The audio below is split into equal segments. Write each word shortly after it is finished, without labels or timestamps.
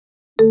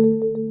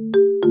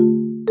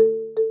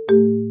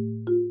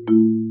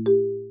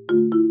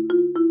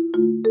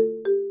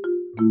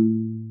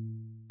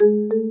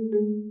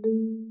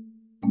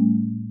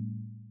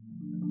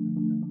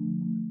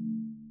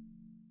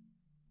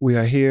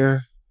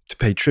here to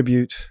pay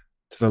tribute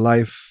to the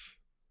life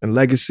and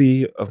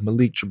legacy of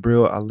Malik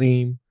Jabril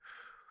Aleem,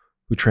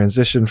 who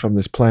transitioned from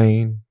this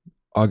plane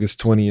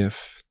August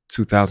 20th,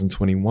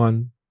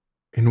 2021.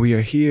 And we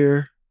are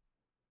here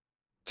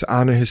to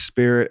honor his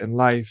spirit and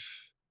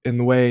life in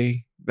the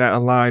way that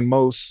aligned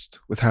most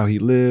with how he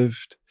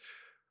lived,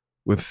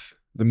 with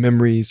the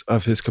memories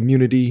of his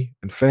community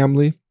and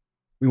family.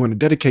 We want to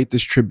dedicate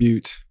this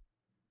tribute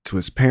to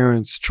his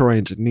parents, Troy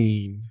and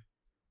Janine,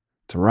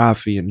 to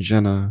Rafi and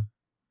Jenna,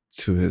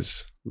 to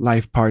his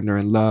life partner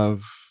in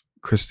love,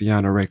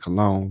 Christiana Ray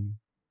Colon,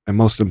 and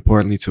most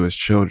importantly to his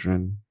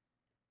children,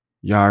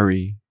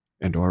 Yari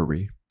and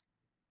Ori.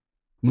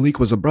 Malik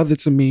was a brother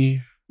to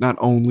me, not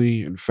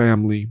only in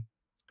family,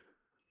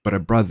 but a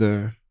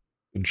brother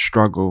in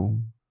struggle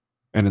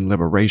and in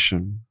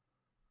liberation.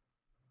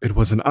 It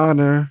was an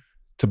honor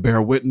to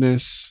bear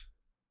witness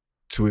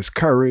to his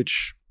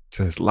courage,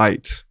 to his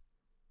light,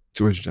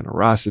 to his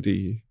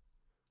generosity,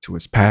 to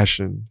his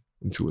passion,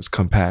 and to his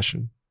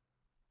compassion.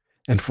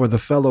 And for the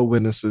fellow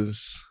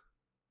witnesses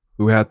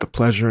who had the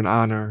pleasure and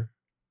honor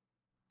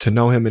to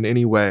know him in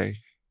any way,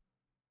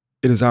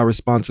 it is our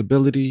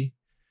responsibility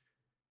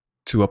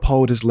to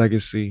uphold his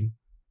legacy.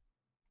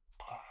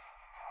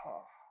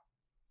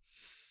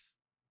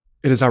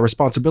 It is our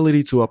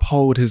responsibility to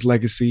uphold his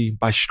legacy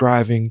by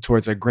striving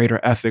towards a greater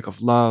ethic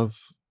of love,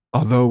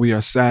 although we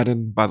are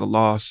saddened by the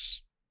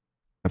loss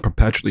and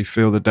perpetually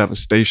feel the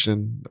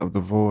devastation of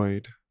the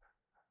void.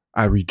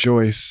 I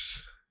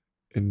rejoice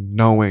in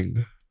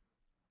knowing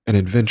an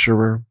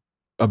adventurer,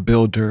 a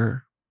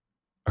builder,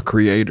 a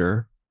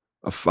creator,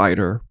 a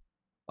fighter,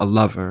 a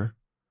lover,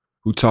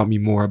 who taught me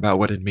more about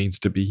what it means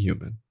to be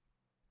human.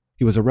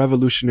 He was a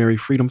revolutionary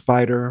freedom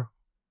fighter,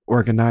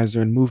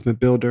 organizer and movement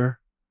builder,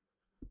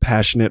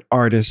 passionate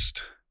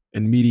artist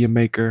and media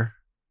maker,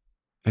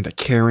 and a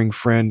caring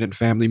friend and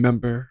family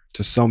member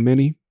to so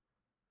many.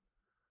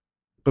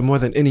 But more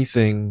than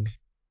anything,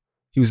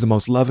 he was the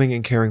most loving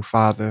and caring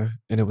father,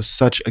 and it was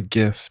such a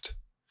gift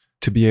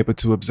to be able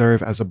to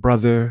observe as a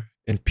brother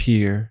and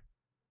peer,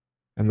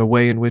 and the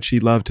way in which he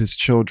loved his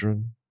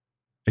children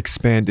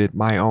expanded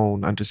my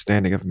own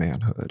understanding of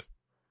manhood.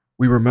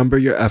 We remember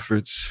your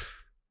efforts,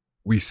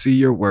 we see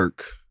your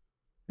work,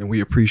 and we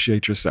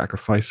appreciate your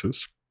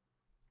sacrifices.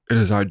 It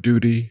is our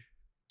duty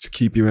to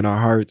keep you in our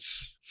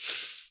hearts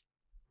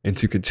and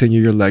to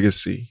continue your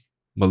legacy.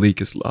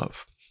 Malik is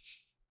love.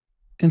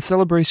 In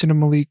celebration of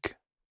Malik,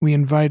 we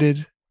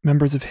invited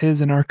members of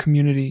his and our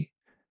community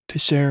to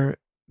share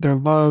their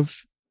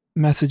love,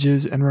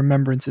 messages, and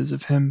remembrances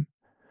of him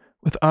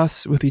with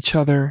us, with each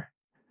other,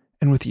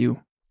 and with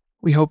you.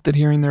 We hope that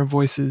hearing their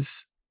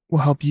voices will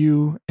help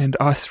you and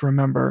us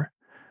remember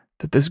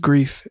that this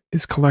grief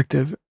is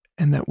collective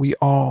and that we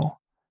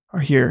all are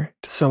here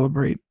to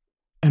celebrate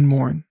and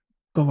mourn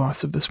the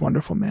loss of this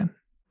wonderful man.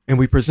 And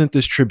we present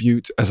this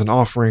tribute as an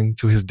offering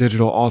to his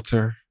digital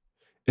altar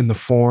in the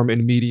form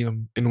and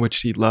medium in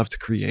which he loved to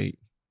create,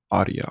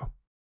 audio.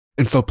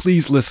 And so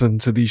please listen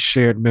to these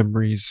shared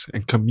memories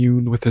and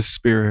commune with his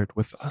spirit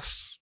with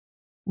us.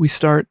 We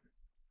start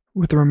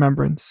with a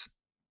remembrance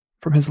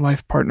from his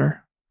life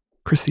partner,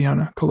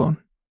 Christiana Colon.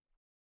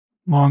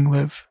 Long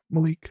live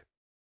Malik.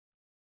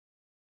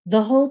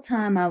 The whole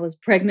time I was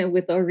pregnant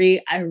with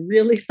Ori, I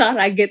really thought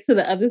I'd get to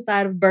the other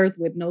side of birth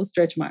with no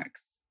stretch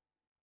marks.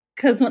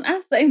 Because when I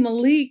say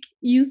Malik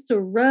used to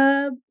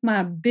rub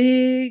my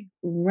big,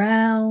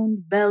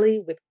 round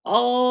belly with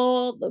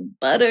all the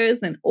butters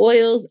and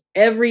oils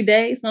every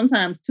day,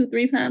 sometimes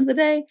 2-3 times a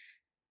day,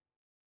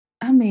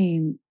 I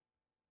mean,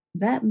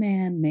 that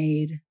man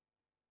made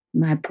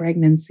my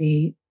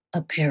pregnancy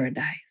a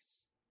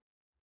paradise.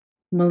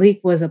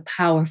 Malik was a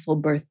powerful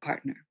birth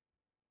partner.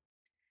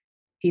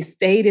 He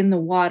stayed in the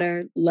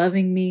water,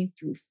 loving me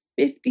through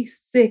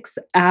 56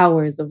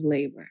 hours of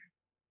labor.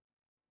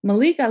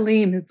 Malik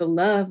Aleem is the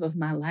love of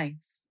my life.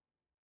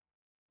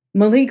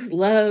 Malik's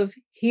love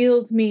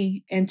healed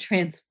me and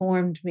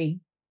transformed me.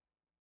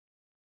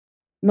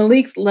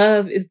 Malik's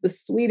love is the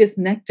sweetest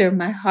nectar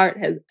my heart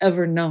has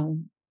ever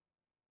known.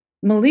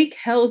 Malik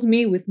held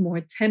me with more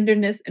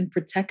tenderness and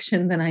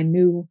protection than I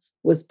knew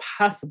was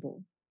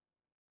possible.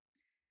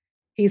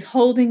 He's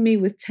holding me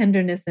with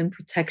tenderness and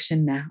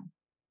protection now.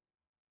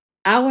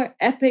 Our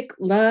epic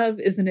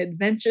love is an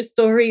adventure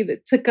story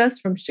that took us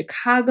from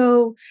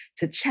Chicago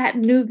to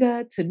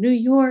Chattanooga to New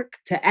York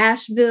to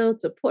Asheville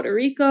to Puerto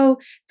Rico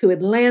to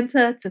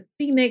Atlanta to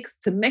Phoenix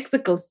to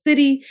Mexico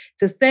City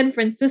to San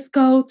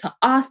Francisco to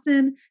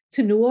Austin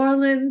to New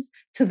Orleans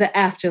to the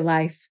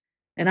afterlife.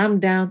 And I'm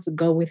down to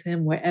go with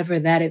him wherever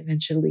that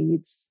adventure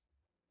leads.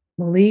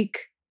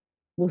 Malik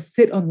will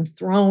sit on the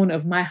throne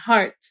of my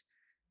heart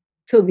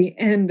till the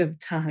end of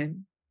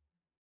time.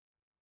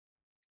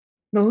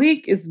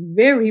 Malik is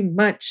very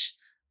much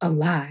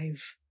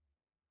alive.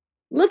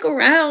 Look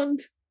around.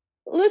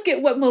 Look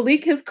at what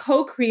Malik has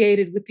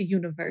co-created with the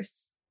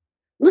universe.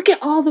 Look at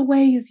all the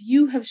ways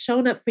you have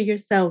shown up for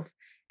yourself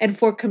and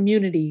for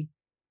community.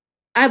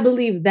 I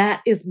believe that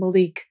is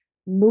Malik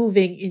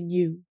moving in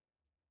you.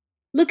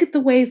 Look at the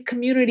ways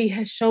community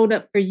has shown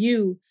up for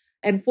you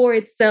and for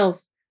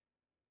itself.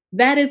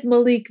 That is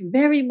Malik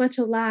very much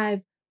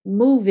alive,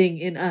 moving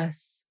in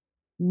us,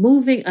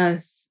 moving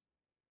us,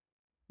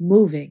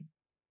 moving.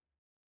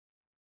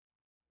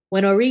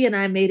 When Ori and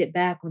I made it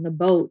back on the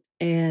boat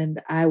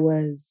and I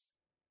was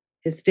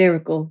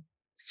hysterical,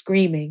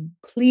 screaming,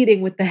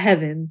 pleading with the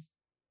heavens,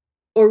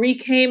 Ori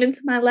came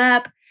into my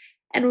lap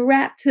and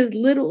wrapped his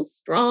little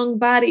strong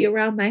body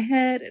around my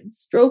head and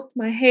stroked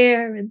my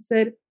hair and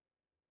said,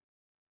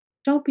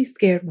 "Don't be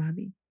scared,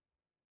 Mommy.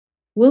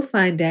 We'll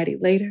find Daddy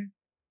later.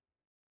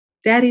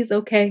 Daddy's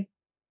okay."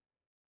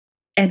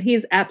 And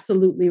he's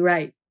absolutely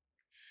right.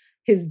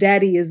 His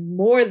daddy is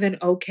more than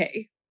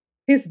okay.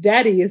 His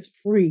daddy is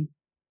free.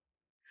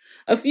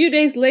 A few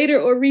days later,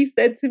 Ori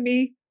said to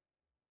me,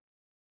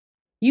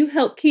 "You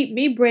helped keep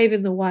me brave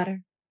in the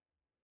water.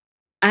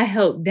 I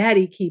helped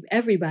Daddy keep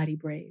everybody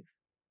brave."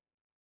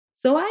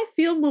 So I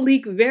feel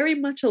Malik very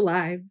much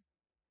alive.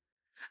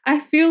 I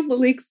feel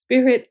Malik's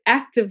spirit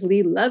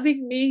actively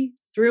loving me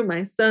through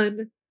my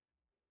son.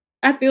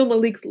 I feel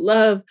Malik's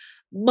love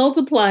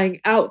multiplying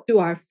out through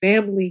our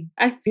family.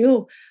 I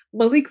feel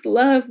Malik's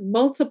love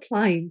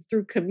multiplying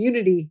through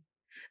community.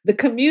 The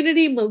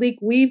community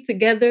Malik weaved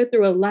together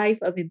through a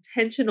life of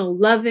intentional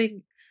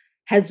loving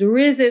has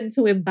risen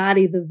to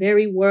embody the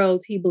very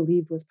world he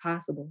believed was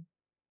possible.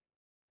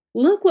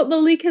 Look what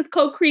Malik has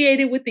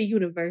co-created with the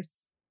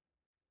universe.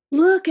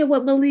 Look at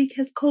what Malik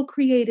has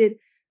co-created,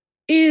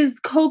 is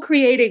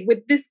co-creating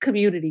with this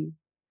community.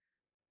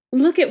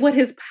 Look at what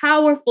his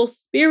powerful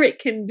spirit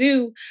can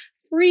do,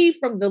 free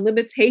from the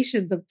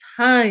limitations of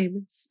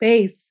time,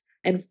 space,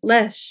 and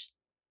flesh.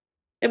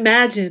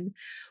 Imagine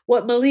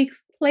what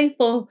Malik's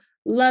playful,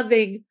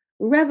 loving,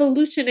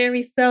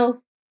 revolutionary self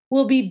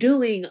will be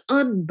doing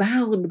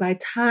unbound by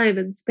time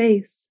and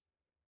space.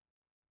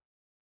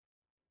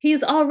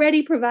 He's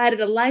already provided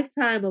a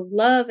lifetime of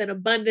love and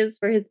abundance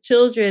for his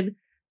children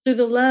through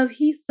the love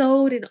he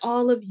sowed in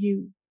all of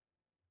you.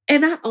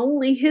 And not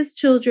only his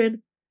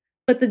children,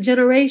 but the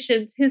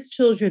generations his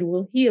children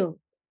will heal.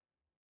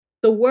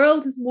 The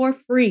world is more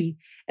free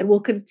and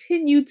will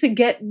continue to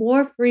get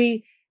more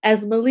free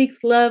as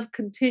Malik's love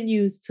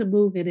continues to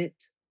move in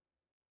it.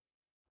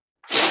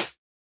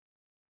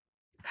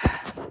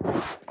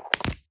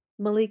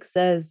 Malik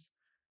says,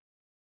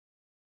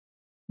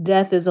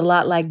 death is a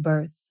lot like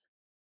birth.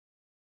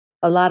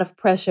 A lot of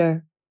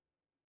pressure,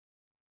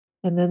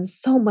 and then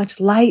so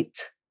much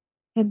light,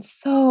 and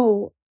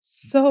so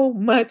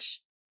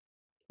much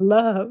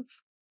love.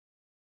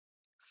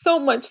 So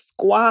much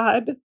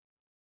squad.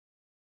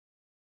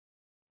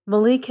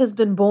 Malik has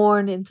been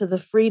born into the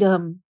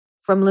freedom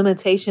from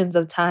limitations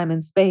of time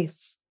and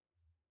space.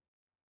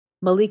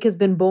 Malik has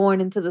been born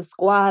into the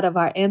squad of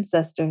our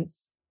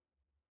ancestors.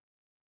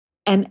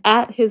 And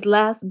at his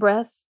last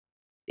breath,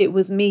 it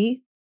was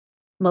me,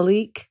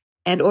 Malik,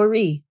 and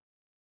Ori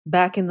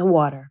back in the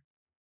water.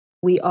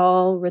 We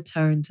all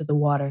returned to the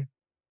water.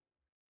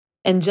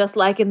 And just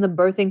like in the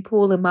birthing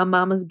pool in my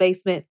mama's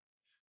basement,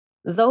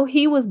 though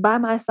he was by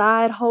my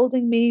side,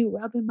 holding me,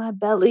 rubbing my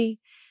belly,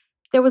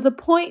 there was a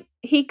point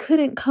he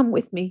couldn't come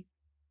with me.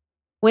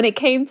 When it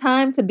came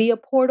time to be a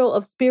portal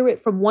of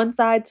spirit from one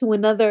side to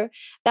another,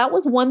 that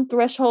was one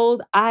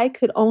threshold I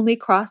could only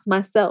cross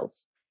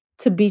myself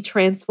to be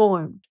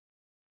transformed.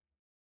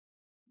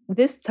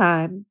 This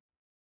time,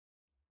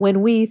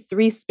 when we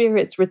three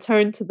spirits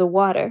returned to the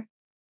water,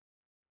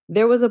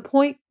 there was a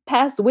point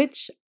past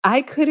which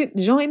I couldn't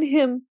join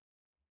him,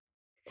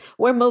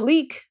 where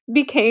Malik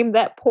became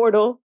that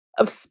portal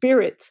of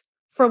spirit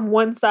from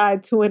one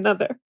side to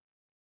another,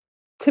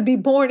 to be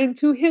born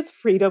into his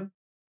freedom,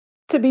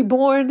 to be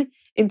born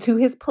into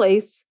his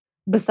place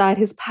beside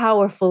his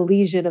powerful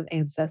legion of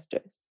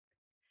ancestors,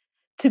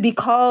 to be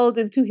called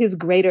into his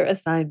greater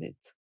assignment.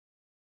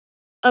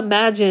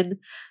 Imagine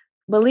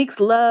Malik's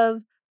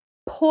love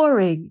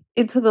pouring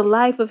into the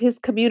life of his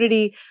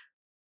community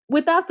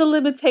without the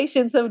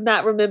limitations of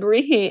not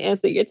remembering he didn't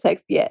answer your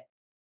text yet.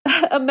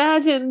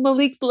 Imagine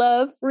Malik's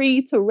love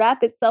free to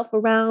wrap itself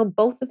around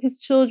both of his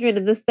children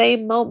in the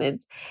same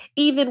moment,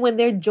 even when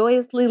they're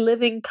joyously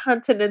living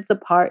continents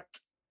apart.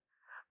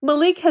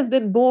 Malik has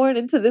been born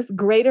into this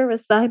greater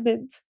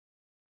assignment,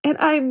 and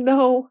I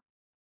know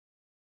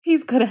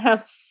he's going to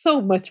have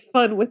so much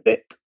fun with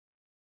it.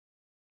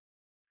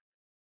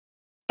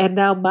 And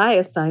now my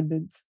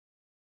assignment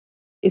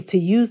is to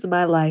use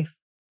my life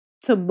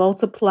to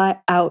multiply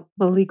out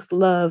Malik's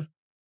love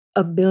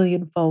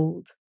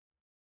 1,000,000-fold,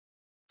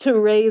 to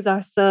raise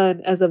our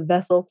son as a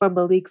vessel for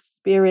Malik's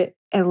spirit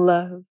and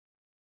love.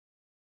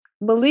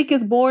 Malik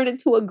is born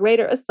into a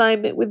greater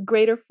assignment with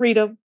greater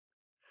freedom.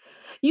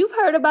 You've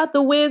heard about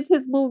the wins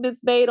his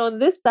movements made on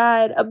this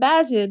side.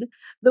 Imagine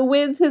the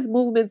wins his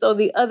movements on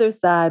the other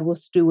side will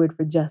steward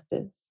for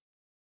justice.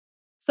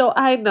 So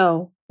I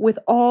know, with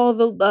all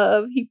the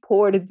love he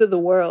poured into the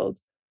world,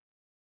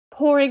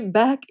 pouring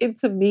back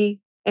into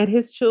me and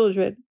his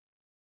children,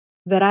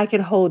 that I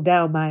can hold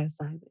down my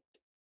assignment.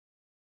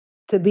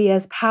 To be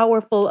as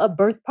powerful a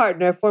birth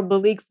partner for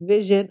Malik's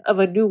vision of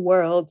a new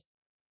world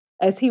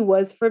as he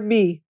was for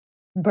me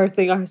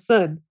birthing our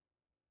son.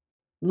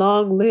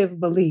 Long live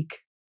Malik.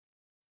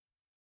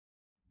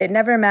 It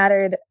never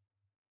mattered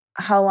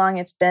how long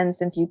it's been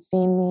since you'd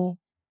seen me,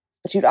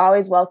 but you'd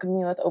always welcome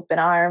me with open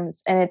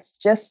arms. And it's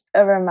just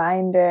a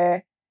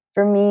reminder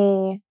for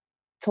me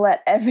to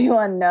let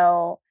everyone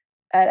know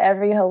at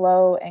every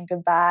hello and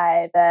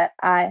goodbye that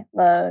I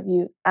love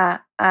you. I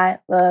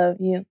love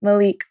you,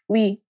 Malik.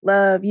 We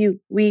love you.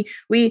 We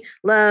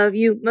love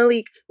you,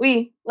 Malik.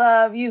 We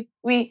love you.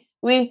 We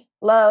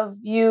love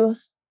you.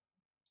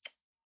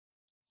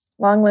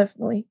 Long live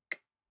Malik.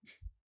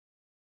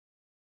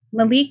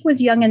 Malik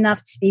was young enough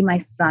to be my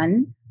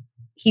son.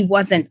 He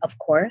wasn't, of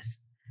course.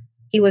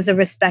 He was a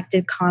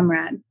respected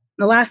comrade.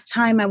 The last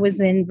time I was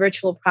in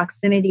virtual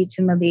proximity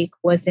to Malik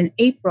was in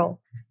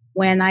April,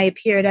 when I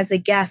appeared as a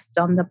guest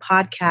on the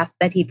podcast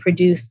that he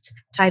produced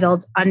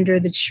titled Under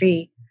the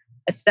Tree,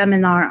 a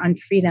seminar on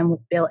freedom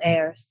with Bill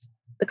Ayers.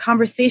 The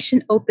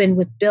conversation opened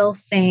with Bill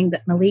saying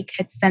that Malik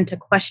had sent a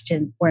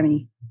question for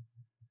me.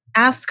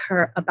 Ask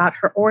her about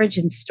her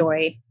origin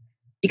story,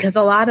 because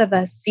a lot of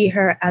us see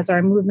her as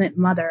our movement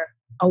mother,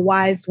 a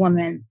wise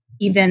woman,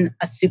 even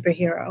a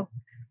superhero.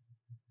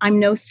 I'm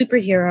no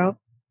superhero,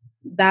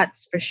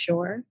 that's for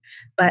sure,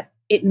 but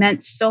it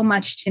meant so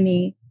much to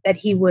me that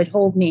he would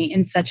hold me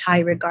in such high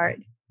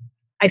regard.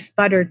 I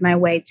sputtered my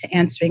way to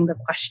answering the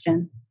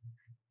question.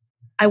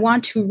 I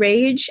want to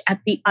rage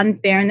at the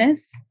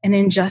unfairness and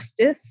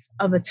injustice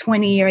of a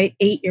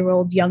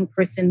 28-year-old young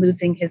person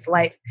losing his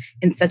life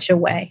in such a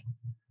way.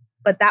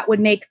 But that would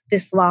make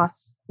this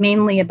loss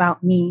mainly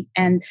about me.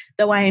 And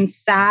though I am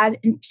sad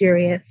and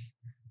furious,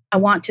 I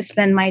want to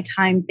spend my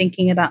time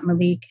thinking about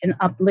Malik and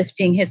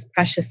uplifting his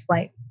precious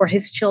life for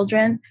his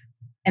children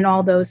and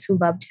all those who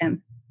loved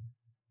him.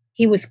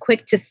 He was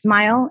quick to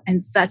smile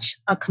and such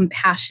a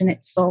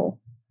compassionate soul.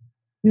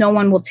 No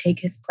one will take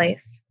his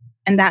place,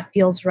 and that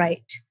feels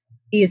right.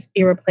 He is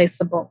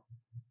irreplaceable.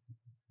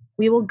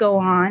 We will go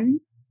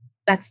on.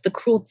 That's the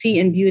cruelty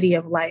and beauty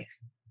of life.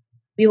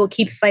 We will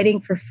keep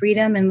fighting for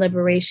freedom and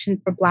liberation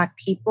for Black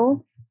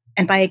people,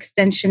 and by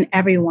extension,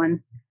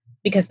 everyone,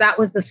 because that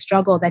was the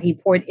struggle that he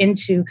poured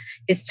into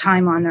his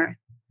time on earth.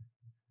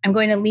 I'm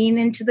going to lean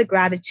into the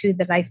gratitude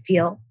that I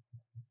feel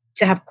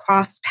to have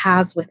crossed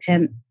paths with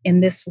him in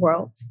this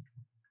world.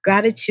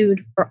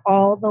 Gratitude for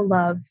all the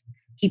love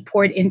he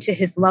poured into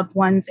his loved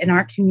ones in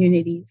our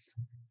communities.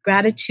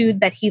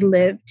 Gratitude that he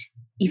lived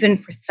even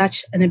for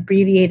such an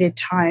abbreviated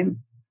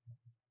time.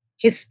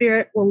 His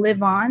spirit will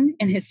live on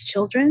in his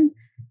children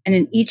and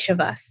in each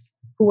of us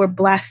who were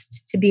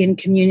blessed to be in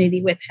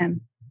community with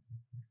him.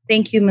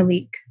 Thank you,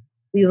 Malik.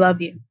 We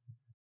love you.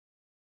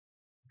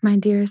 My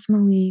dearest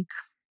Malik,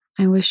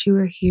 I wish you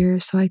were here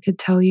so I could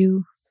tell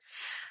you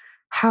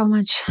how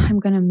much I'm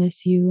going to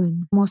miss you,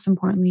 and most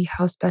importantly,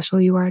 how special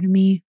you are to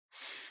me.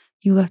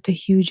 You left a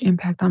huge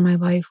impact on my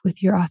life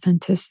with your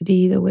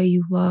authenticity, the way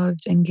you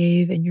loved and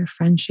gave, and your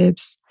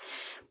friendships.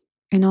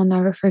 And I'll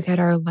never forget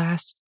our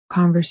last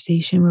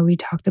conversation where we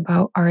talked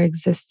about our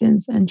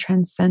existence and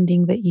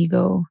transcending the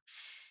ego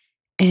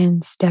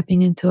and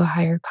stepping into a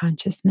higher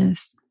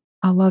consciousness.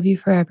 I'll love you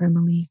forever,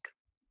 Malik.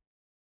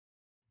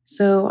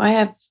 So I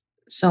have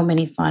so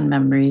many fond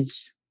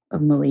memories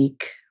of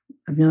Malik.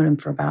 I've known him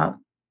for about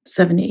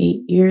 7 to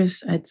 8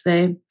 years, I'd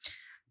say.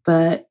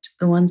 But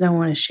the ones I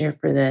want to share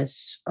for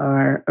this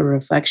are a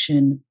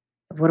reflection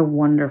of what a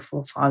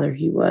wonderful father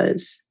he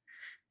was,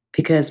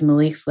 because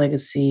Malik's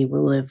legacy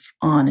will live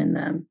on in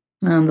them.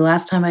 The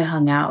last time I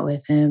hung out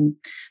with him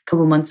a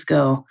couple months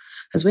ago,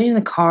 I was waiting in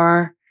the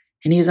car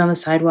and he was on the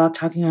sidewalk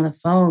talking on the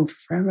phone for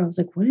forever. I was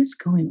like, what is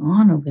going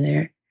on over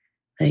there?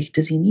 Like,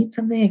 does he need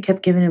something? I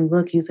kept giving him a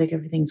look. He was like,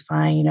 everything's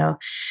fine, you know.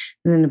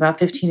 And then about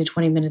 15 to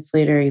 20 minutes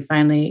later, he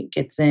finally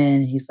gets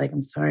in. He's like,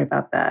 I'm sorry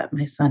about that.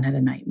 My son had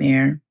a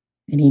nightmare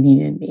and he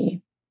needed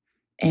me.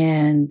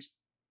 And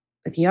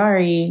with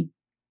Yari,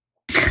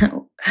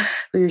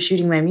 we were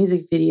shooting my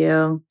music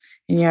video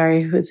and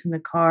Yari was in the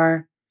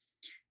car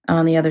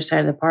on the other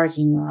side of the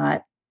parking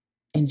lot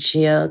and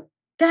she yelled,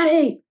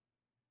 Daddy,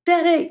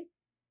 Daddy.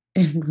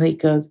 And Malik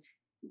goes,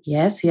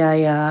 yes,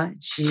 yeah.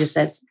 She just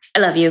says, I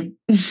love you.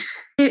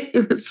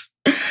 It was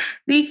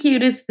the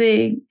cutest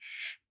thing.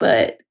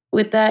 But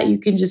with that, I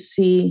could just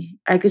see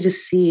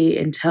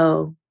and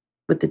tell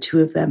with the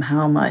two of them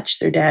how much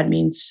their dad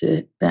means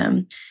to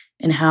them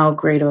and how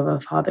great of a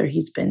father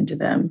he's been to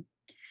them.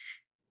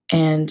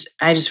 And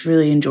I just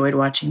really enjoyed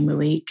watching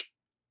Malik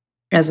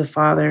as a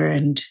father,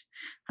 and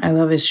I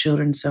love his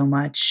children so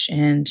much.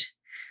 And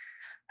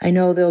I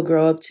know they'll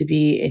grow up to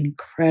be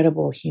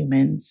incredible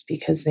humans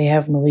because they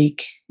have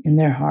Malik in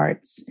their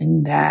hearts,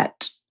 and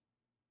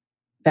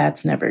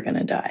that's never going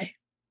to die.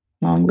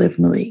 Long live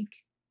Malik.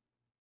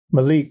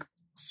 Malik,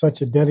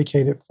 such a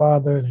dedicated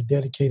father and a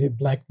dedicated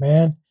Black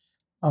man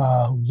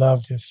who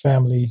loved his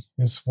family,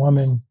 his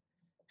woman,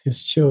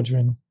 his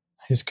children,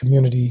 his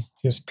community,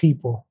 his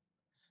people.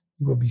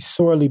 He will be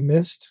sorely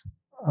missed.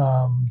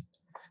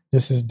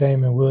 This is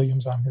Damon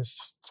Williams. I'm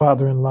his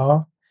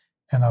father-in-law,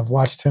 and I've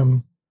watched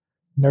him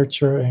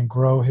nurture and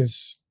grow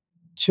his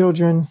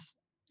children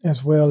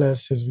as well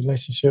as his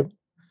relationship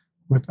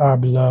with our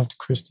beloved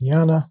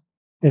Christiana.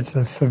 It's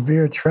a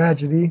severe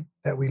tragedy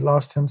that we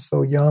lost him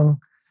so young.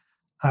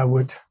 I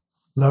would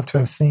love to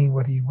have seen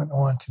what he went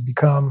on to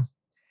become,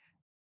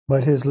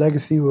 but his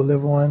legacy will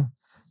live on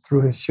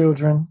through his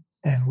children,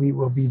 and we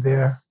will be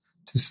there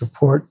to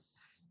support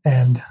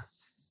and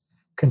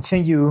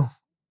continue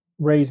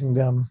raising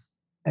them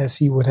as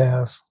he would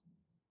have.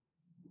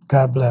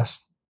 God bless.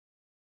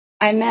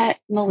 I met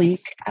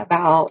Malik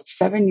about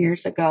 7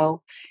 years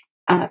ago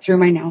through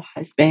my now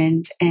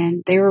husband,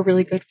 and they were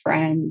really good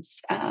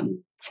friends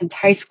since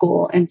high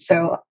school. And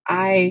so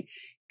I,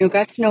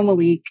 got to know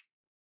Malik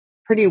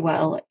pretty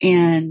well.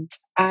 And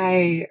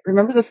I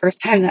remember the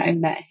first time that I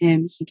met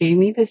him, he gave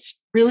me this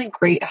really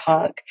great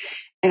hug.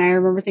 And I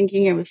remember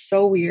thinking it was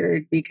so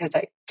weird because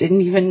I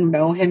didn't even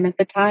know him at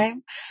the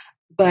time.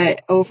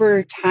 But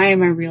over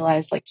time, I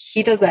realized like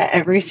he does that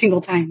every single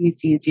time he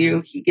sees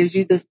you. He gives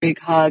you this big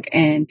hug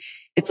and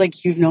it's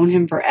like you've known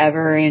him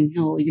forever, and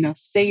he'll,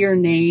 say your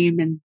name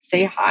and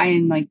say hi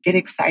and like get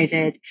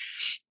excited.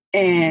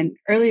 And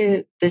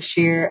earlier this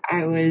year,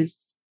 I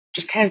was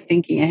just kind of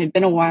thinking it had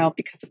been a while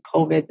because of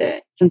COVID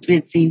that since we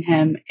had seen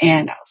him.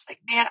 And I was like,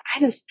 man,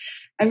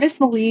 I miss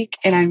Malik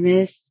and I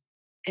miss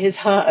his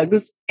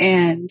hugs.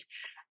 And,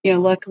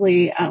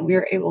 luckily we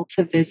were able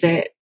to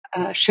visit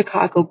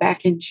Chicago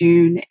back in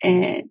June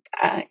and,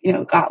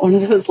 got one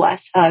of those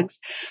last hugs.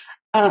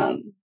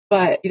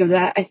 But,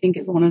 that I think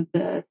is one of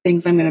the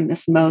things I'm going to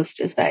miss most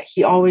is that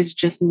he always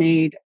just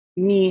made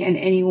me and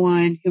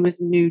anyone who was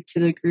new to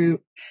the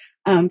group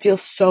feel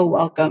so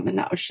welcome. And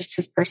that was just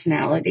his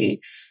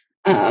personality.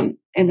 And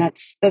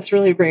that's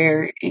really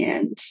rare.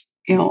 And,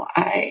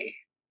 I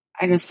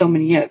know so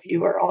many of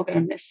you are all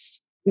going to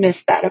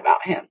miss that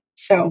about him.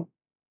 So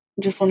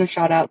just want to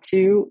shout out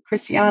to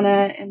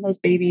Christiana and those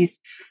babies.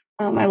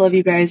 I love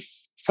you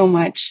guys so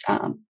much,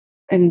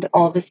 and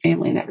all of his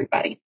family and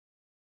everybody.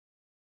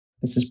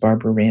 This is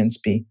Barbara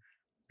Ransby,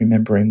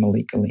 remembering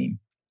Malik Aleem.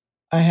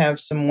 I have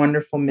some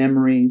wonderful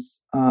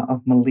memories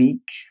of Malik,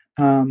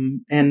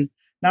 and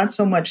not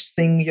so much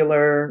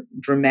singular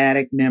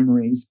dramatic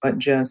memories, but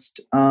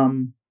just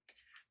the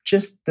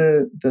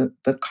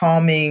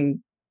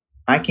calming,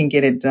 I can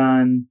get it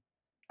done,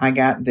 I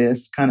got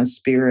this kind of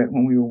spirit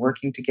when we were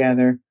working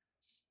together.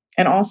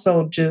 And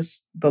also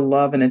just the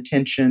love and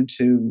attention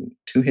to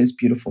his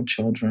beautiful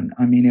children.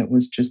 I mean, it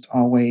was just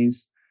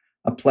always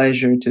a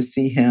pleasure to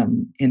see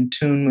him in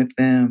tune with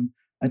them,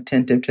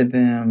 attentive to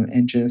them,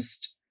 and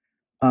just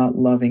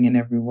loving in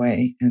every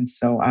way. And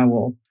so I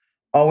will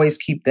always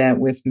keep that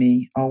with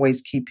me,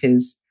 always keep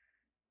his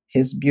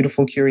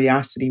beautiful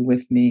curiosity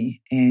with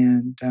me,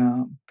 and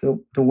the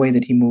way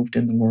that he moved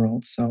in the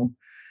world. So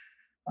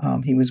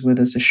he was with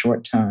us a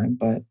short time,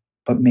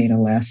 but made a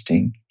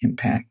lasting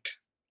impact.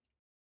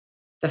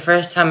 The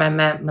first time I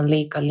met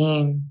Malik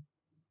Aleem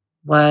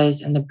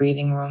was in the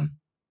breathing room.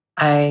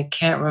 I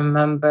can't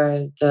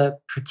remember the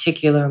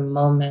particular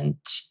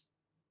moment,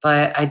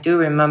 but I do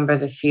remember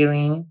the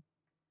feeling.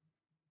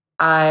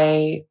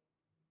 I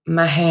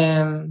met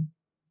him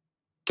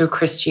through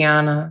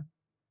Christiana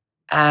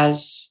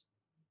as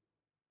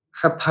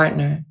her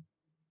partner.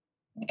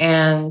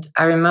 And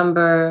I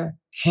remember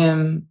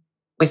him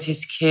with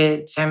his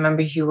kids. I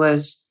remember he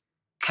was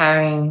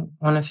carrying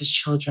one of his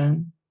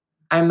children.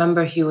 I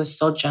remember he was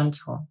so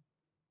gentle.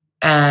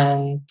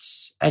 And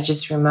I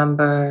just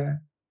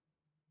remember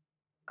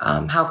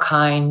how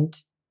kind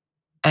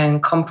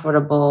and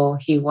comfortable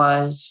he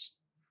was.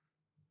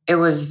 It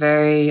was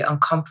very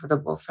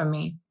uncomfortable for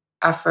me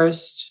at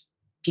first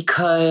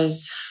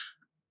because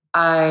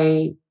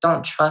I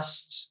don't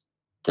trust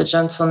the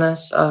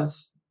gentleness of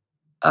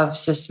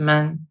cis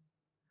men,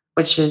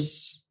 which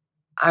is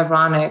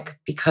ironic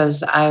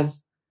because I've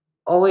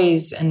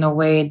always, in a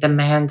way,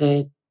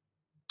 demanded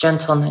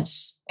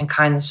gentleness and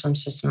kindness from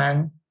cis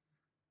men.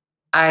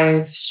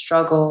 I've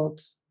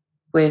struggled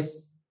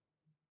with,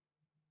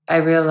 I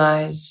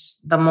realize,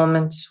 the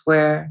moments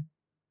where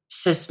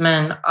cis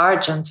men are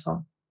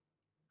gentle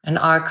and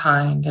are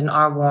kind and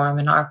are warm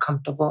and are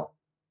comfortable.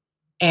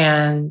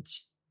 And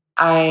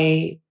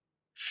I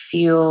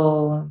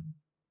feel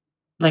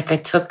like I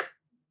took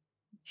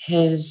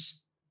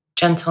his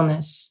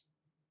gentleness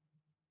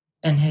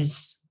and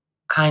his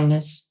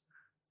kindness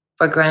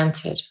for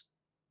granted.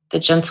 The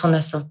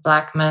gentleness of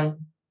Black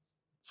men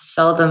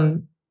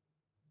seldom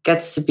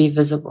gets to be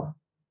visible.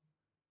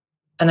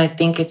 And I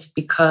think it's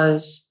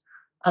because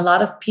a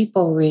lot of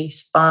people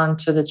respond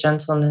to the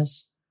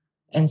gentleness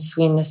and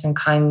sweetness and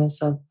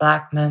kindness of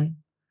Black men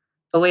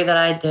the way that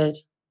I did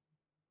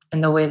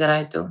and the way that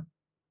I do,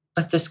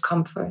 with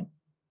discomfort.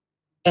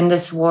 In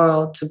this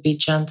world, to be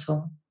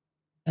gentle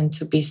and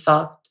to be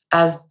soft.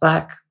 As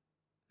Black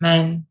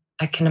men,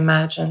 I can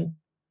imagine,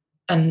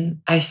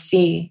 and I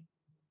see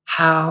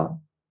how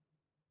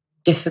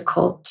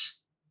difficult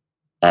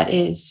that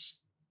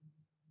is.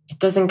 It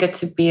doesn't get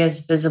to be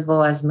as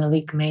visible as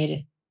Malik made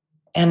it.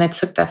 And I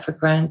took that for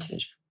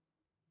granted.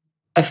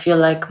 I feel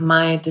like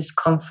my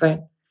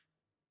discomfort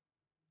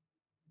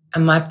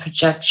and my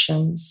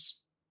projections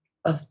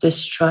of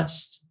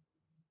distrust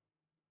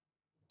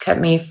kept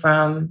me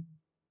from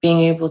being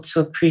able to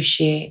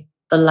appreciate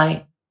the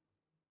light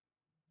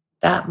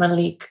that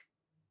Malik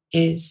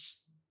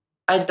is.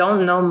 I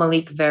don't know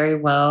Malik very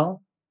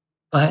well,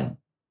 but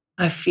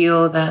I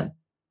feel that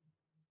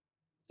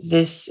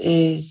this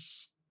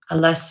is a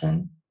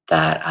lesson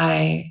that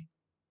I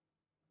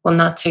will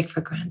not take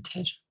for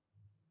granted.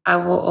 I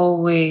will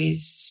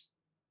always,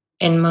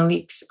 in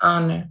Malik's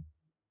honor,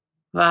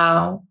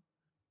 vow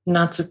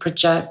not to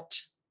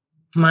project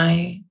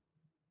my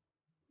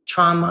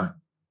trauma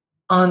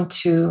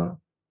onto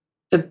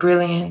the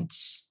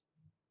brilliance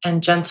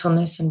and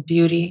gentleness and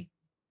beauty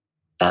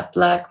that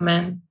Black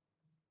men,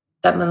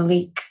 that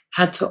Malik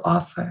had to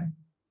offer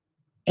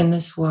in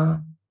this world.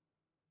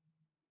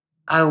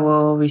 I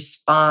will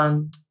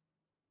respond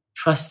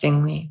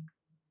trustingly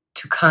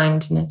to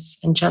kindness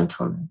and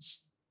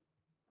gentleness.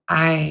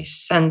 I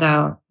send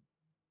out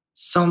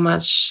so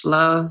much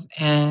love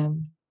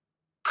and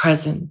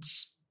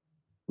presence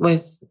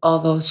with all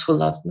those who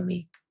love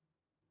Malik,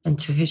 and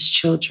to his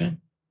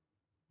children,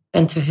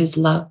 and to his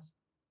love.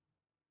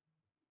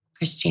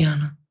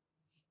 Christiana.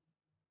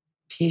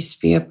 Peace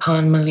be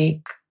upon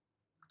Malik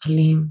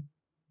Alim.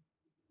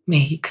 May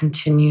he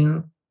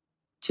continue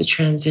to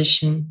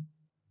transition,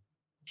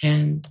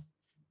 and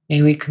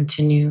may we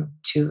continue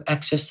to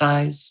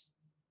exercise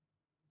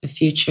the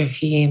future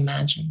he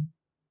imagined.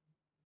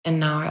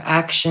 And our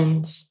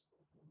actions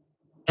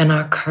and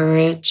our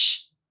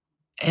courage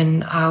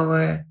and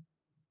our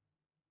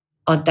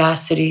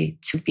audacity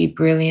to be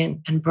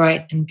brilliant and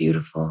bright and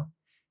beautiful,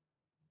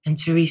 and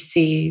to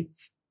receive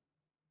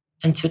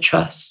and to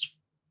trust.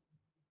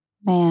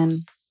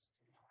 Man,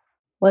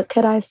 what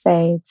could I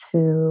say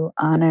to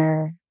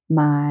honor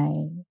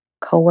my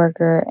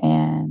coworker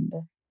and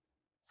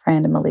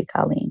friend Malik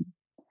Alim?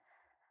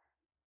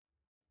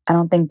 I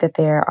don't think that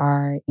there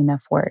are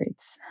enough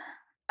words.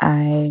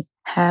 I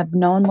have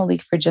known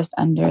Malik for just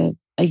under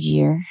a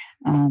year.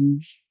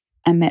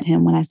 I met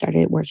him when I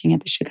started working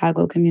at the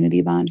Chicago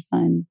Community Bond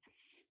Fund,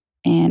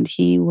 and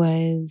he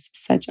was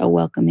such a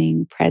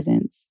welcoming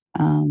presence.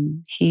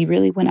 He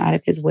really went out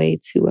of his way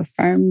to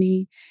affirm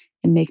me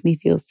and make me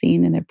feel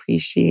seen and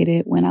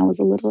appreciated when I was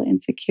a little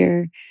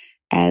insecure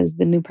as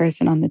the new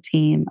person on the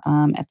team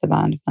at the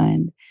Bond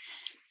Fund.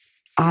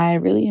 I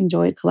really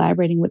enjoyed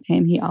collaborating with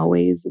him. He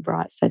always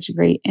brought such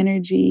great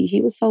energy.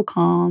 He was so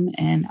calm,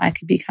 and I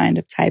could be kind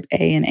of type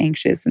A and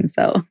anxious. And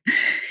so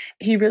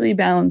he really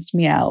balanced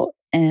me out.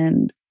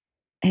 And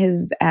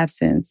his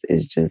absence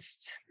is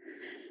just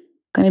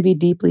going to be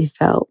deeply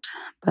felt.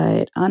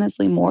 But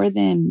honestly, more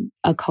than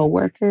a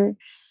coworker,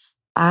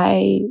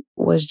 I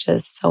was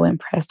just so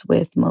impressed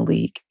with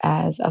Malik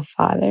as a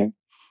father.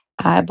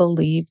 I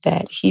believe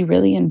that he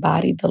really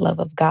embodied the love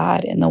of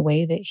God in the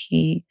way that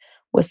he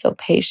was so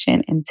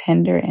patient and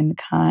tender and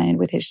kind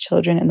with his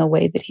children, in the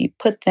way that he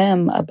put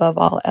them above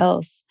all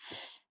else.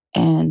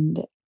 And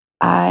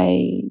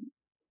I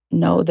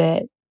know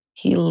that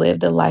he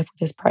lived a life with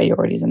his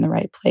priorities in the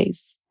right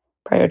place,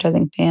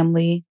 prioritizing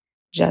family,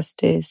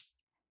 justice,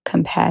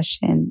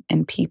 compassion,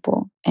 and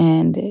people.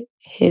 And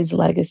his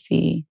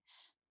legacy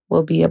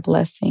will be a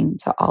blessing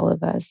to all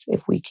of us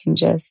if we can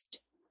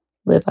just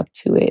live up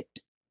to it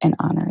and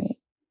honor it.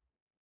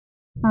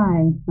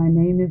 Hi, my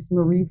name is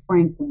Marie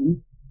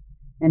Franklin,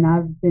 and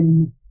I've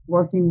been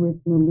working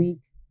with Malik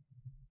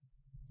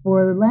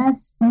for the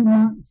last few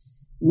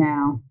months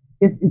now.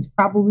 It's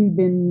probably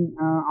been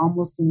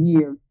almost a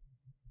year.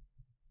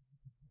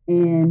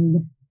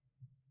 And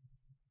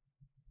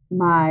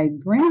my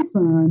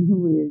grandson,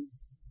 who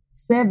is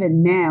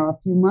 7 now, a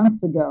few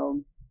months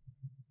ago,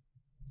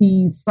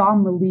 he saw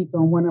Malik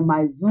on one of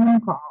my Zoom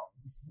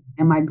calls.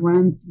 And my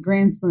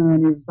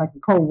grandson is like a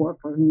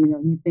coworker. You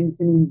know, he thinks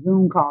any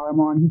Zoom call I'm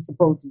on, he's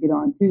supposed to get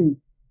on too.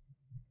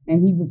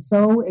 And he was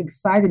so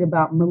excited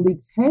about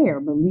Malik's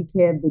hair. Malik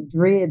had the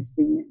dreads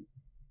then.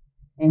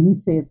 And he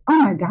says, "Oh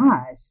my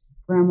gosh,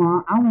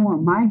 Grandma, I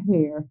want my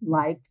hair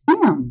like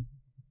him."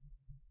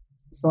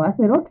 So I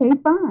said, "Okay,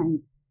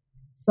 fine."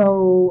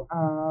 So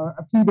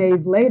a few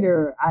days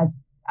later,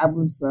 I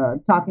was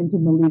talking to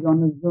Malik on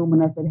the Zoom,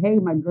 and I said, "Hey,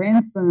 my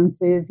grandson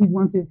says he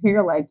wants his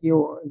hair like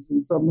yours."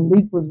 And so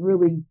Malik was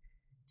really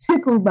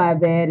tickled by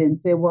that and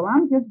said, "Well,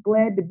 I'm just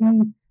glad to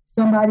be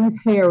somebody's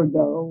hair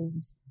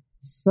goes."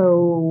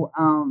 So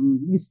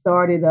we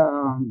started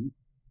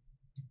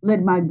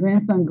letting my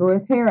grandson grow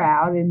his hair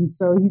out. And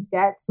so he's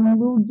got some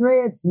little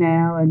dreads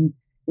now, and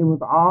it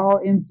was all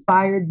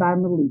inspired by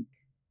Malik.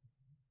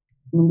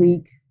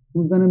 Malik,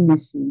 we're going to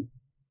miss you.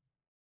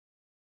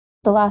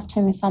 The last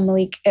time I saw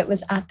Malik, it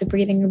was at the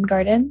Breathing Room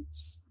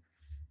Gardens.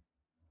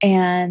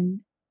 And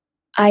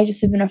I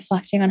just have been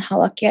reflecting on how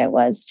lucky I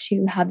was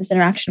to have this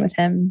interaction with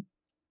him.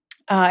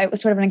 It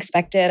was sort of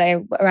unexpected. I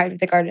arrived at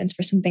the gardens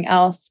for something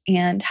else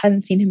and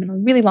hadn't seen him in a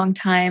really long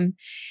time.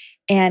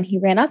 And he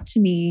ran up to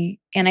me,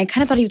 and I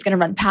kind of thought he was going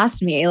to run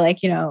past me.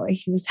 Like, you know,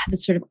 he had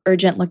this sort of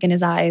urgent look in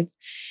his eyes.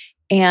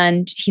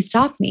 And he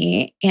stopped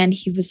me, and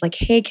he was like,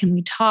 "Hey, can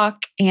we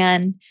talk?"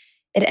 And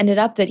it ended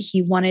up that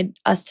he wanted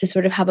us to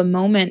sort of have a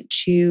moment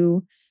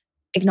to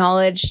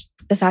acknowledge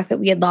the fact that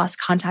we had lost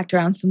contact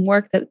around some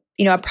work that,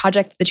 you know, a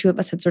project that the two of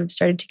us had sort of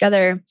started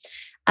together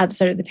at the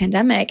start of the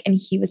pandemic, and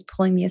he was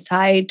pulling me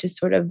aside to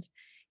sort of,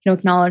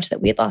 acknowledge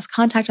that we had lost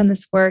contact on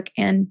this work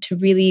and to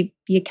really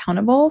be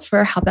accountable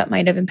for how that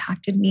might have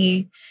impacted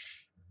me.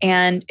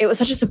 And it was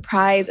such a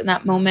surprise in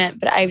that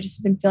moment, but I've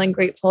just been feeling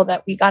grateful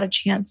that we got a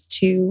chance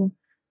to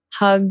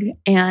hug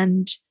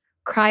and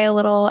cry a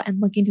little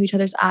and look into each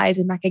other's eyes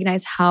and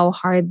recognize how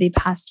hard the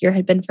past year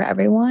had been for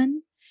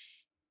everyone.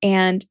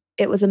 And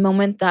it was a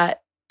moment that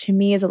to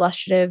me is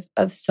illustrative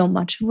of so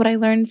much of what I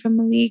learned from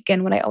Malik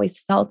and what I always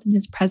felt in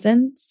his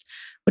presence,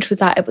 which was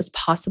that it was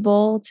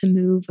possible to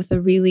move with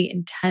a really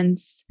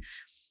intense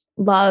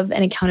love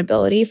and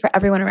accountability for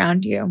everyone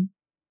around you,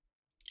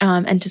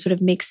 and to sort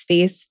of make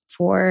space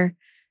for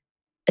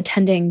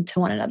attending to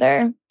one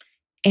another.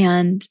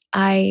 And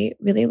I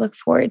really look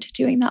forward to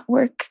doing that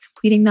work,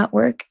 completing that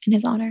work in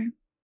his honor.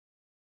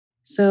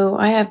 So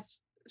I have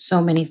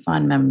so many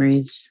fond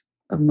memories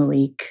of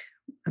Malik.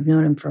 I've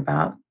known him for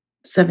about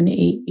 7 to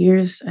 8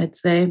 years, I'd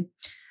say.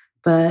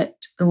 But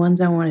the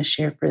ones I want to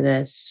share for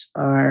this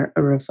are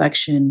a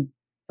reflection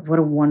of what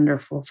a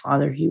wonderful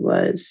father he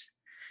was,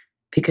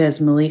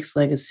 because Malik's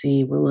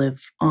legacy will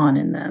live on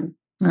in them.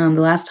 The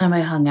last time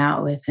I hung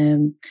out with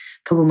him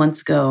a couple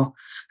months ago,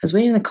 I was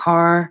waiting in the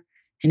car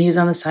and he was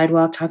on the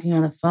sidewalk talking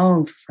on the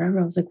phone for forever.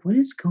 I was like, what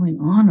is going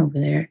on over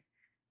there?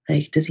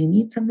 Like, does he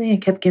need something? I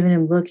kept giving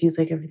him a look. He was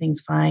like,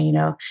 everything's fine,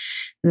 And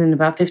then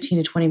about 15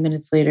 to 20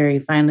 minutes later, he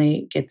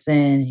finally gets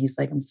in. He's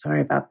like, I'm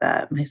sorry about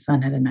that. My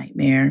son had a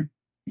nightmare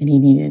and he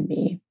needed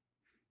me.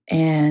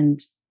 And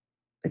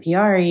with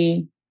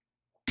Yari,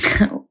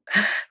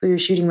 we were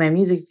shooting my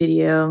music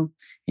video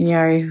and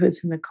Yari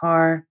was in the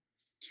car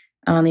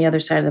on the other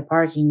side of the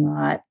parking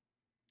lot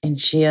and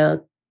she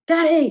yelled,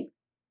 Daddy,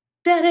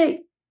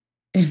 Daddy.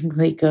 And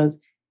Malik goes,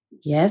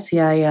 yes,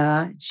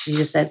 yeah. She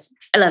just says,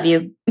 I love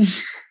you.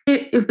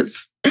 It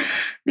was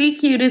the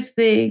cutest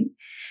thing.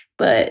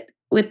 But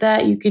with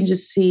that, I could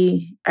just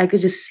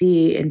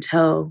see and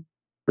tell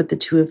with the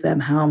two of them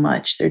how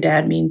much their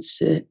dad means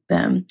to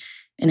them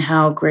and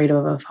how great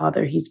of a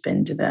father he's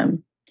been to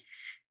them.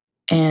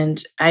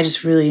 And I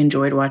just really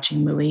enjoyed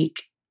watching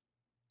Malik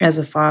as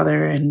a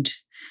father, and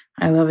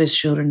I love his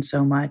children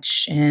so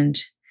much.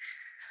 And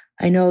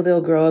I know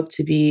they'll grow up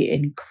to be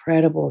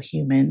incredible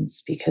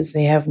humans because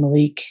they have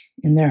Malik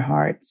in their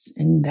hearts,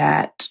 and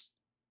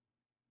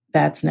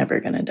that's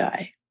never going to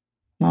die.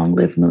 Long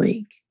live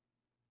Malik.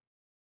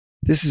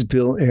 This is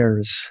Bill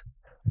Ayers.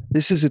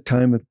 This is a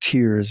time of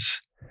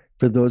tears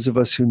for those of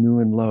us who knew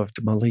and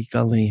loved Malik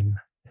Alim.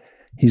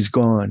 He's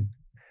gone,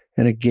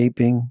 and a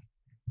gaping,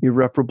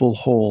 irreparable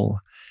hole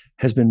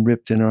has been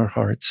ripped in our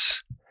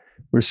hearts.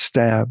 We're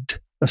stabbed,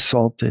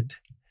 assaulted,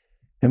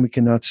 and we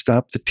cannot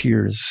stop the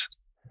tears.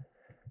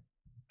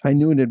 I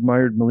knew and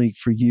admired Malik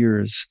for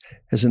years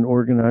as an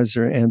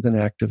organizer and an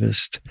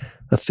activist,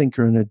 a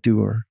thinker and a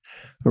doer,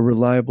 a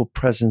reliable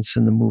presence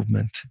in the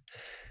movement.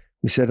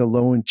 We said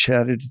hello and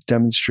chatted at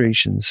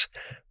demonstrations.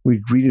 We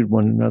greeted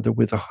one another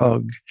with a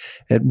hug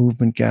at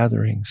movement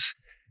gatherings.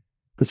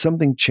 But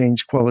something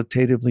changed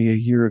qualitatively a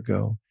year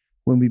ago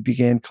when we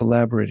began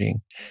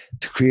collaborating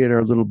to create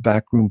our little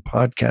backroom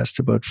podcast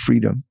about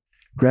freedom.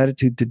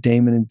 Gratitude to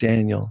Damon and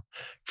Daniel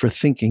for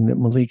thinking that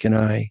Malik and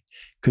I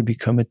could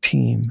become a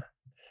team.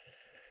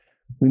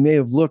 We may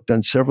have looked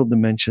on several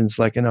dimensions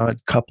like an odd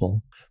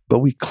couple, but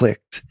we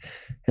clicked,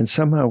 and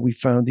somehow we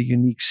found a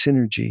unique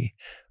synergy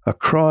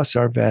across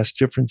our vast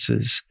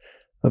differences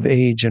of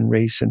age and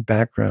race and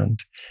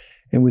background,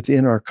 and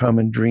within our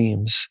common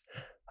dreams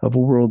of a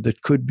world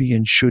that could be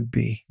and should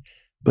be,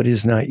 but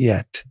is not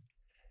yet.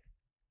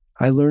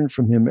 I learned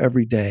from him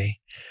every day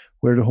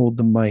where to hold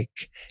the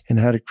mic and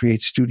how to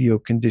create studio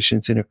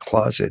conditions in a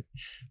closet,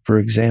 for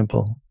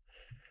example,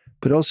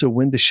 but also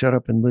when to shut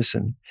up and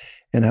listen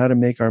and how to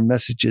make our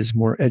messages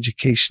more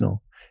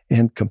educational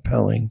and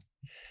compelling.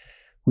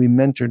 We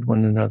mentored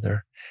one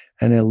another,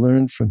 and I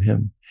learned from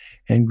him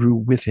and grew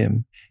with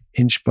him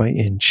inch by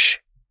inch.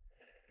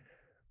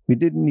 We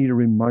didn't need a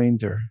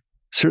reminder,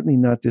 certainly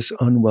not this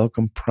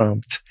unwelcome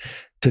prompt,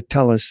 to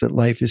tell us that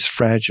life is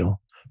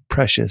fragile,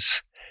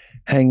 precious,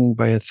 hanging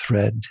by a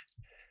thread.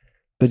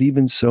 But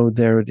even so,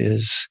 there it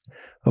is,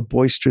 a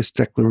boisterous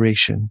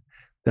declaration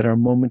that our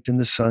moment in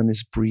the sun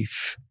is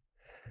brief.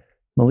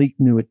 Malik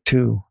knew it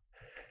too.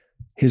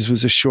 His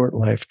was a short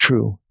life,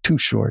 true, too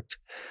short,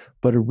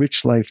 but a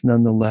rich life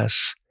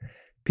nonetheless,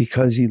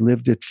 because he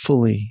lived it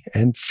fully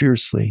and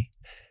fiercely,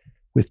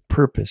 with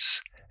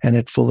purpose and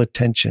at full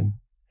attention.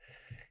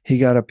 He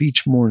got up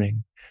each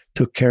morning,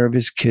 took care of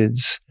his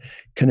kids,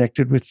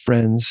 connected with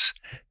friends,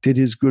 did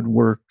his good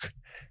work,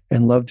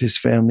 and loved his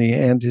family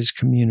and his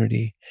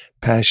community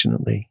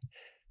passionately,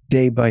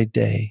 day by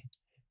day,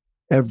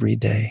 every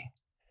day.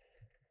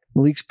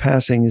 Malik's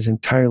passing is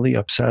entirely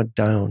upside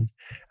down,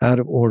 out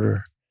of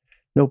order.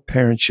 No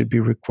parent should be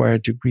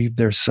required to grieve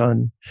their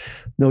son.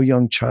 No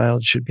young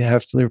child should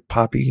have their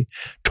poppy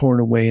torn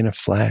away in a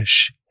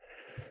flash.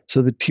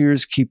 So the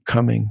tears keep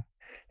coming,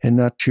 and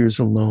not tears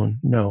alone,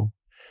 no.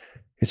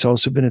 It's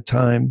also been a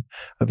time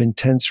of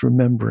intense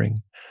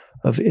remembering,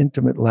 of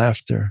intimate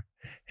laughter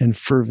and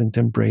fervent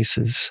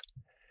embraces.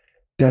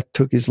 Death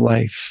took his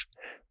life,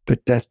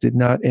 but death did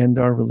not end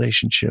our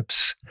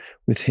relationships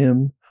with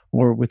him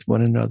or with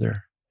one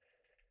another.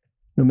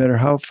 No matter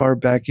how far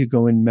back you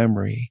go in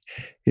memory,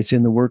 it's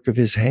in the work of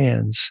his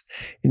hands,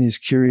 in his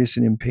curious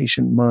and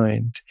impatient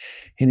mind,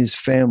 in his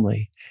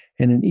family,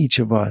 and in each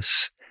of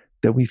us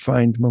that we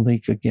find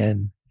Malik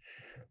again.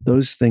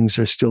 Those things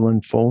are still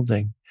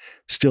unfolding,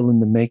 still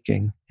in the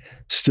making,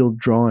 still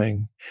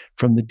drawing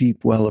from the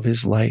deep well of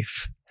his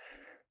life.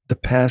 The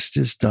past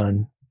is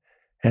done,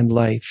 and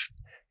life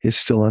is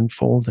still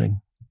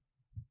unfolding.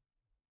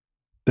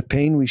 The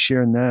pain we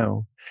share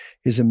now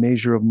is a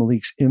measure of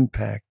Malik's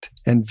impact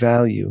and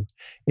value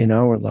in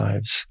our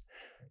lives.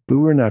 But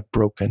we're not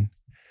broken.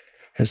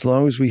 As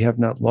long as we have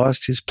not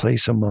lost his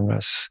place among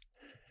us,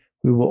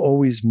 we will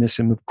always miss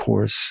him, of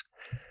course,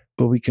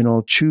 but we can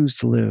all choose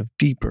to live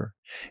deeper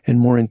and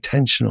more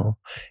intentional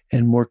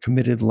and more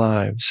committed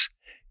lives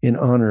in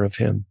honor of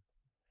him.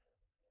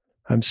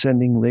 I'm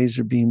sending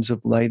laser beams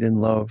of light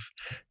and love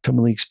to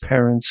Malik's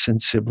parents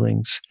and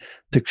siblings,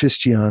 to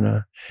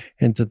Christiana,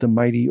 and to the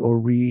mighty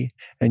Ori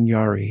and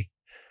Yari.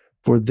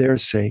 For their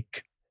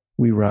sake,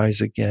 we rise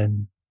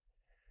again.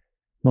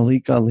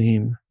 Malik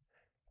Alim,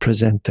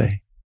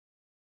 presente.